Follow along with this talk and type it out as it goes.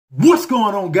What's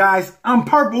going on, guys? I'm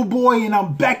Purple Boy and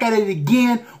I'm back at it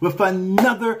again with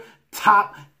another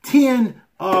top 10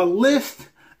 list.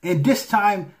 And this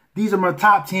time, these are my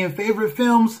top 10 favorite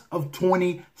films of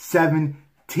 2017.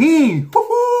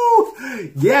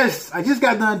 Woohoo! Yes, I just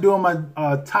got done doing my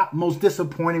top most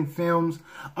disappointing films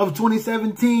of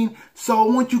 2017. So I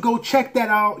want you to go check that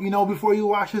out, before you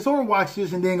watch this, or watch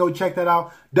this and then go check that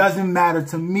out. Doesn't matter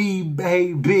to me,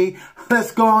 baby.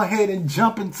 Let's go ahead and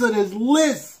jump into this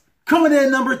list. Coming in at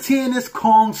number 10 is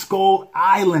Kong Skull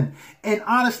Island. And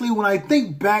honestly, when I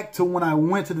think back to when I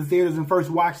went to the theaters and first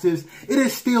watched this, it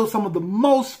is still some of the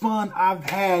most fun I've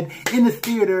had in the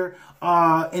theater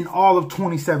in all of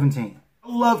 2017.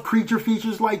 I love creature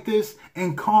features like this,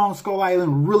 and Kong Skull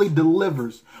Island really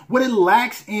delivers. What it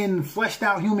lacks in fleshed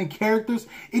out human characters,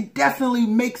 it definitely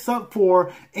makes up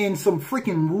for in some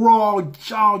freaking raw,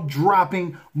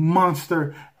 jaw-dropping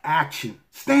monster action.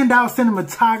 Standout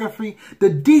cinematography, the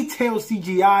detailed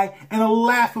CGI, and a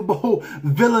laughable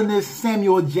villainous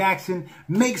Samuel Jackson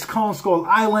makes Kong Skull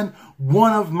Island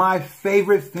one of my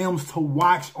favorite films to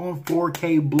watch on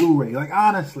 4K Blu-ray. Like,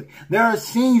 honestly, there are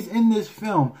scenes in this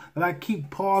film that I keep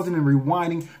pausing and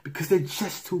rewinding because they're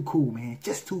just too cool, man.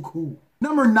 Just too cool.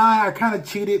 Number 9, I kind of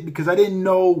cheated because I didn't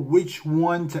know which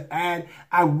one to add.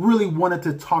 I really wanted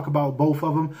to talk about both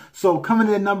of them. So coming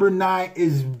in at number 9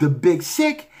 is The Big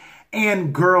Sick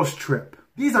and Girls Trip.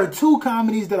 These are two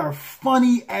comedies that are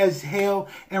funny as hell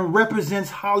and represents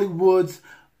Hollywood's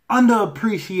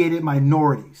underappreciated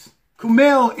minorities.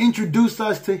 Kumail introduced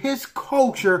us to his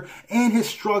culture and his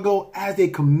struggle as a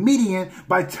comedian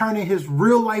by turning his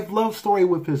real-life love story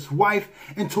with his wife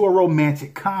into a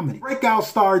romantic comedy. Breakout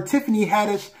star Tiffany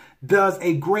Haddish does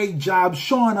a great job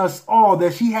showing us all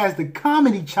that she has the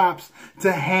comedy chops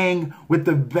to hang with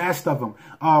the best of them.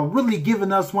 Really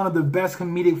giving us one of the best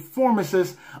comedic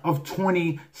performances of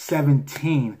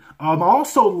 2017. I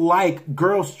also like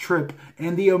Girls Trip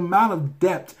and the amount of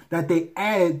depth that they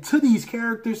added to these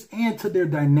characters and to their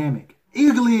dynamic.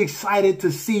 Eagerly excited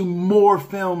to see more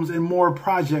films and more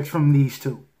projects from these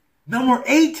two. Number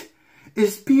 8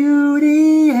 is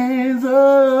Beauty and the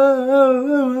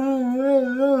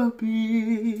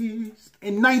Beast.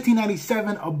 In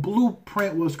 1997, a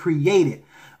blueprint was created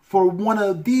for one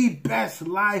of the best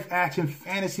live-action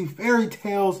fantasy fairy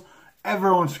tales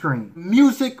ever on screen.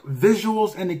 Music,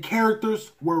 visuals, and the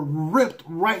characters were ripped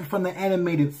right from the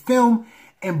animated film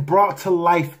and brought to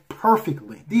life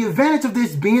perfectly. The advantage of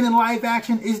this being in live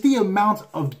action is the amount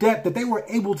of depth that they were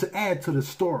able to add to the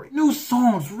story. New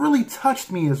songs really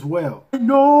touched me as well. I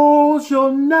know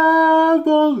she'll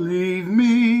never leave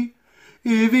me,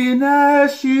 even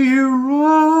as she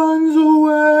runs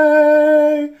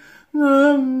away.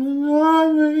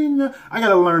 I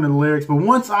gotta learn the lyrics, but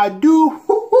once I do,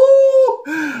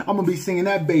 I'm gonna be singing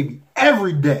that baby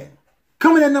every day.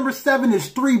 Coming at number 7 is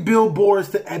 3 Billboards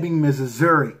to Ebbing,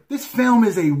 Missouri. This film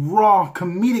is a raw,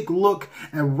 comedic look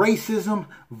at racism,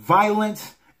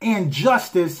 violence, and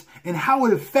justice and how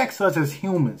it affects us as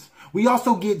humans. We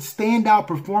also get standout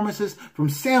performances from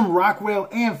Sam Rockwell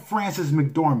and Frances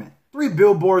McDormand. 3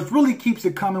 Billboards really keeps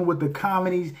it coming with the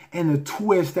comedies and the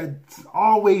twist that's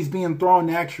always being thrown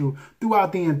at you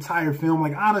throughout the entire film.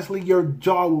 Like, honestly, your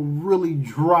jaw will really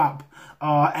drop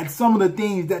at some of the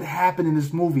things that happen in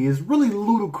this movie. It's really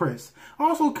ludicrous.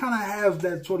 Also kind of has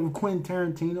that sort of Quentin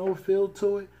Tarantino feel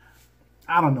to it.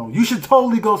 I don't know. You should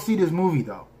totally go see this movie,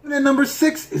 though. And then number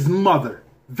 6 is Mother.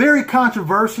 Very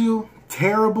controversial,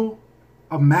 terrible,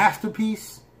 a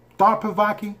masterpiece,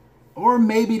 thought-provoking, or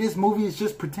maybe this movie is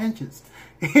just pretentious.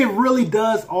 It really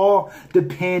does all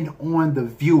depend on the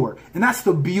viewer. And that's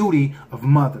the beauty of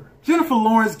Mother. Jennifer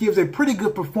Lawrence gives a pretty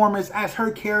good performance as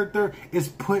her character is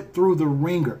put through the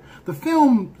ringer. The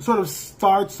film sort of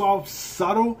starts off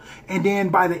subtle, and then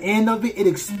by the end of it, it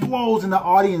explodes in the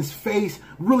audience's face,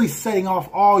 really setting off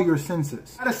all your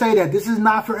senses. I gotta say that this is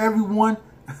not for everyone,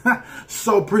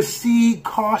 so proceed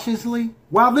cautiously.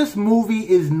 While this movie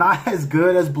is not as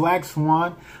good as Black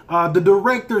Swan, the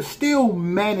director still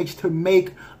managed to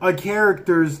make a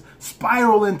character's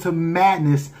spiral into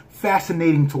madness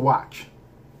fascinating to watch.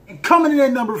 And coming in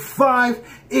at number 5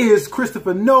 is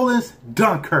Christopher Nolan's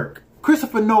Dunkirk.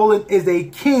 Christopher Nolan is a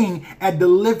king at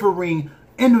delivering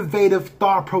innovative,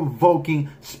 thought-provoking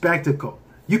spectacle.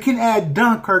 You can add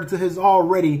Dunkirk to his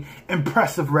already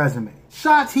impressive resume.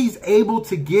 Shots he's able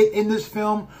to get in this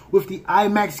film with the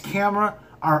IMAX camera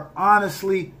are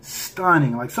honestly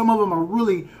stunning. Like, some of them are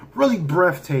really, really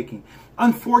breathtaking.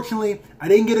 Unfortunately, I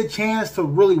didn't get a chance to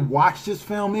really watch this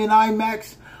film in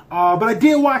IMAX, but I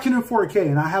did watch it in 4K,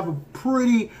 and I have a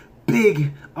pretty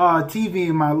big TV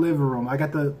in my living room. I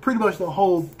got pretty much the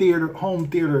whole home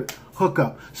theater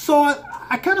hookup. So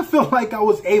I kind of feel like I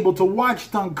was able to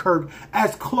watch Dunkirk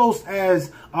as close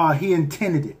as he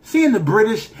intended it. Seeing the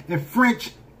British and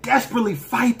French desperately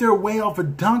fight their way off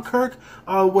of Dunkirk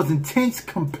was intense,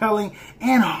 compelling,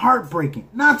 and heartbreaking.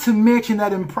 Not to mention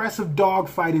that impressive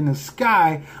dogfight in the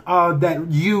sky that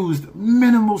used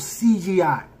minimal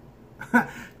CGI.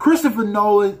 Christopher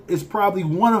Nolan is probably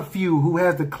one of few who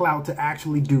has the clout to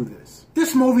actually do this.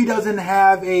 This movie doesn't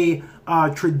have a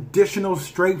traditional,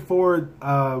 straightforward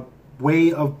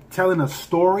way of telling a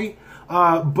story,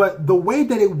 but the way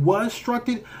that it was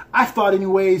structured, I thought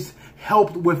anyways,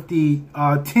 helped with the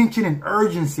tension and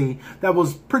urgency that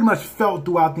was pretty much felt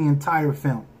throughout the entire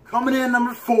film. Coming in at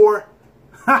number 4,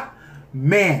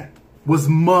 man, was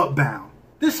Mudbound.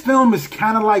 This film is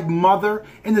kind of like Mother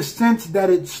in the sense that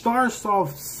it starts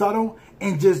off subtle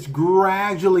and just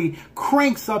gradually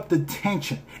cranks up the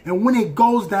tension. And when it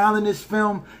goes down in this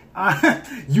film,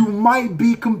 you might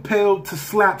be compelled to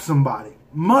slap somebody.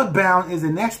 Mudbound is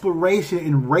an exploration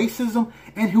in racism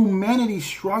and humanity's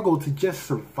struggle to just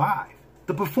survive.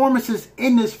 The performances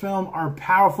in this film are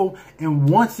powerful, and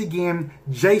once again,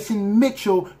 Jason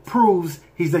Mitchell proves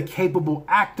he's a capable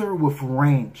actor with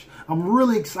range. I'm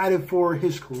really excited for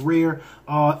his career.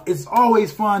 It's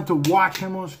always fun to watch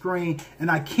him on screen,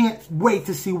 and I can't wait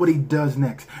to see what he does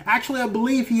next. Actually, I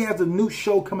believe he has a new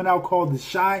show coming out called The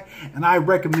Chi, and I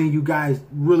recommend you guys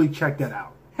really check that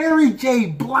out. Mary J.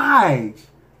 Blige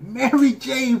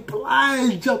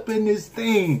up in this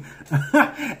thing.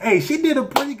 Hey, she did a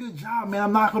pretty good job, man.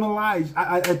 I'm not gonna lie.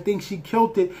 I think she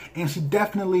killed it, and she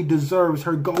definitely deserves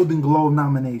her Golden Globe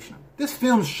nomination. This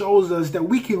film shows us that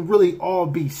we can really all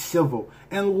be civil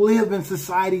and live in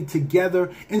society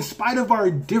together in spite of our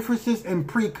differences and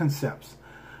preconcepts.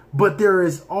 But there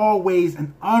is always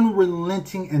an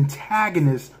unrelenting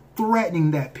antagonist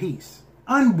threatening that peace.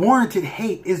 Unwarranted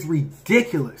hate is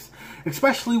ridiculous,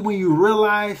 especially when you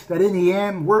realize that in the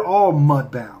end, we're all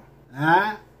mudbound.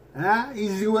 You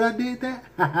see what I did there?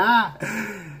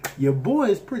 Your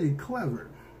boy is pretty clever.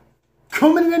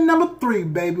 Coming in at number 3,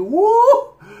 baby,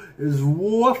 woo, is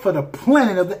War for the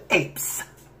Planet of the Apes.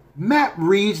 Matt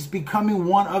Reeves is becoming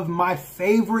one of my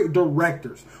favorite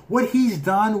directors. What he's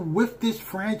done with this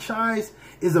franchise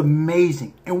is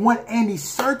amazing. And what Andy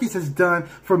Serkis has done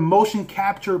for motion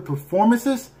capture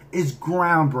performances is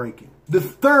groundbreaking. The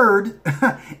third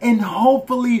and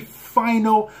hopefully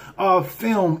final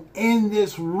film in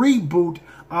this reboot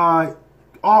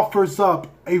offers up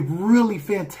a really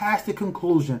fantastic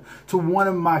conclusion to one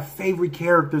of my favorite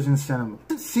characters in cinema.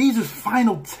 Caesar's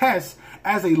final test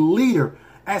as a leader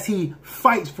as he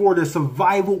fights for the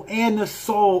survival and the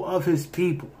soul of his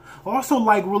people. I also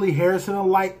like Willie Harrison a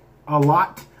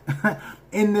lot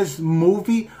in this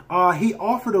movie. He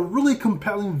offered a really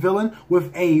compelling villain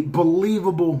with a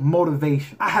believable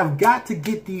motivation. I have got to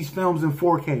get these films in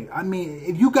 4K. I mean,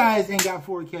 if you guys ain't got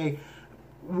 4K,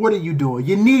 what are you doing?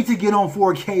 You need to get on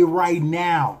 4K right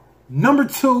now. Number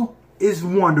 2 is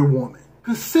Wonder Woman.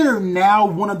 Considered now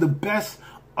one of the best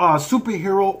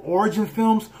superhero origin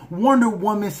films, Wonder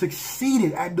Woman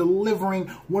succeeded at delivering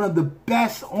one of the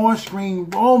best on-screen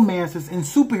romances in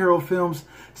superhero films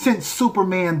since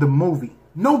Superman the movie.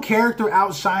 No character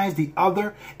outshines the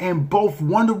other, and both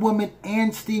Wonder Woman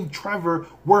and Steve Trevor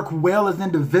work well as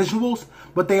individuals,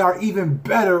 but they are even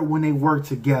better when they work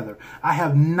together. I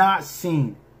have not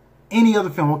seen any other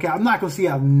film. Okay, I'm not going to say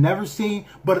I've never seen,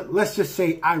 but let's just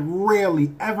say I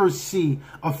rarely ever see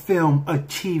a film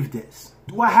achieve this.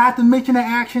 Do I have to mention the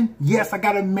action? Yes, I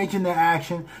got to mention the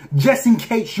action. Just in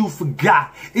case you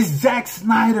forgot. It's Zack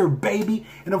Snyder, baby.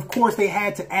 And of course, they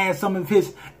had to add some of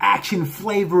his action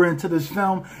flavor into this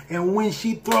film. And when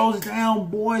she throws down,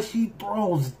 boy, she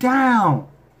throws down.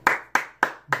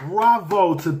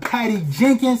 Bravo to Patty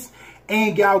Jenkins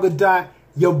and Gal Gadot.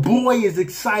 Your boy is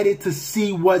excited to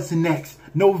see what's next.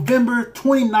 November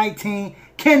 2019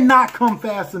 cannot come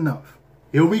fast enough.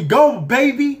 Here we go,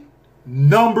 baby.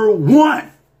 Number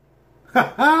 1.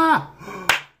 Ha ha.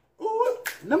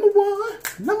 Number 1.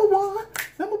 Number 1.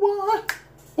 Number 1.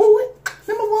 Ooh,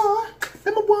 number 1.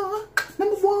 Number 1.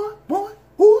 Number 1. 1.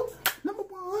 Ooh, number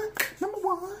 1. Number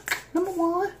 1. Number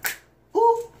 1.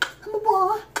 Ooh, number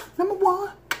 1. Number 1.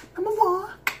 Number 1.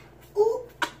 Ooh.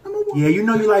 Yeah, you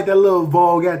know you like that little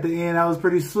Vogue at the end. That was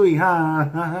pretty sweet,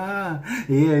 huh?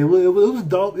 Yeah, it was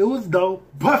dope. It was dope.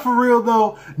 But for real,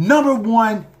 though, number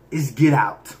 1 is Get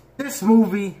Out. This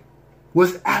movie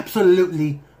was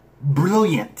absolutely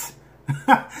brilliant.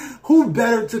 Who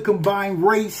better to combine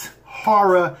race,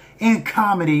 horror, and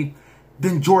comedy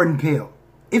than Jordan Peele?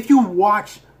 If you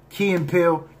watch Key and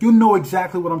Peele, you'll know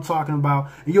exactly what I'm talking about,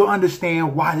 and you'll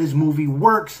understand why this movie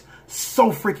works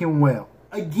so freaking well.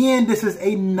 Again, this is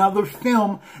another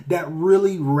film that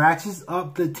really ratchets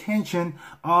up the tension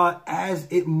as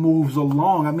it moves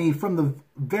along. I mean, from the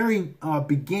very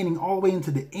beginning all the way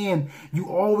into the end, you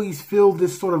always feel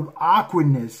this sort of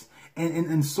awkwardness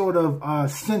and sort of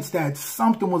sense that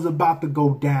something was about to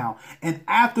go down. And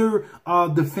after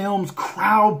the film's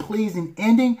crowd-pleasing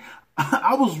ending,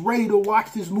 I was ready to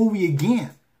watch this movie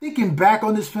again. Thinking back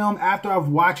on this film after I've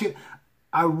watched it,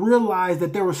 I realized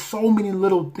that there were so many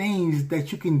little things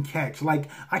that you can catch. Like,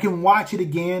 I can watch it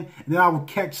again, and then I will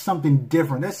catch something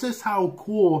different. That's just how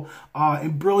cool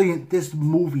and brilliant this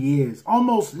movie is.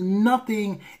 Almost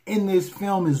nothing in this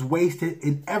film is wasted,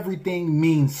 and everything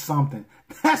means something.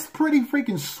 That's pretty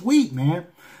freaking sweet, man.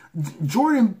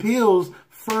 Jordan Peele's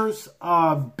first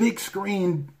big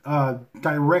screen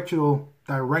directorial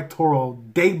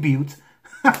debut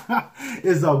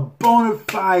is a bona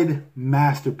fide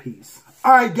masterpiece.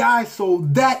 All right, guys, so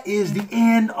that is the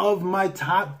end of my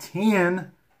top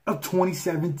 10 of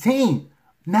 2017.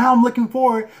 Now I'm looking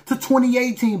forward to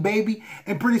 2018, baby.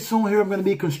 And pretty soon here, I'm going to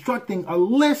be constructing a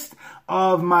list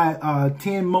of my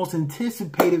 10 most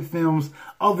anticipated films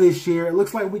of this year. It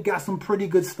looks like we got some pretty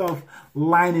good stuff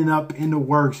lining up in the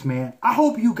works, man. I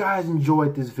hope you guys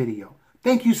enjoyed this video.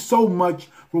 Thank you so much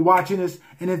for watching this.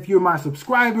 And if you're my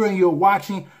subscriber and you're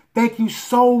watching, thank you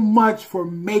so much for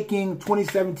making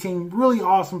 2017 really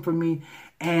awesome for me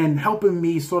and helping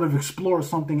me sort of explore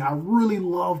something I really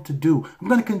love to do. I'm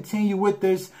going to continue with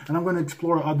this, and I'm going to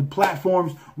explore other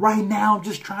platforms. Right now, I'm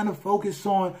just trying to focus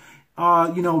on,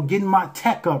 you know, getting my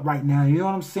tech up right now. You know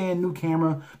what I'm saying? New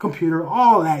camera, computer,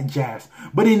 all that jazz.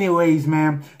 But anyways,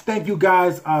 man, thank you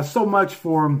guys so much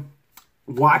for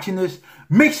watching this.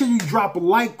 Make sure you drop a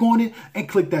like on it and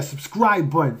click that subscribe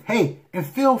button. Hey, and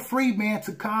feel free, man,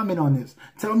 to comment on this.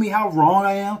 Tell me how wrong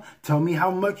I am. Tell me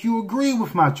how much you agree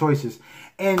with my choices.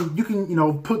 And you can, you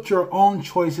know, put your own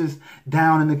choices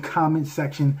down in the comment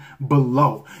section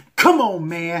below. Come on,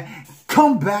 man.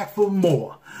 Come back for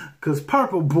more. Because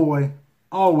Purple Boy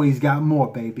always got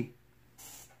more, baby.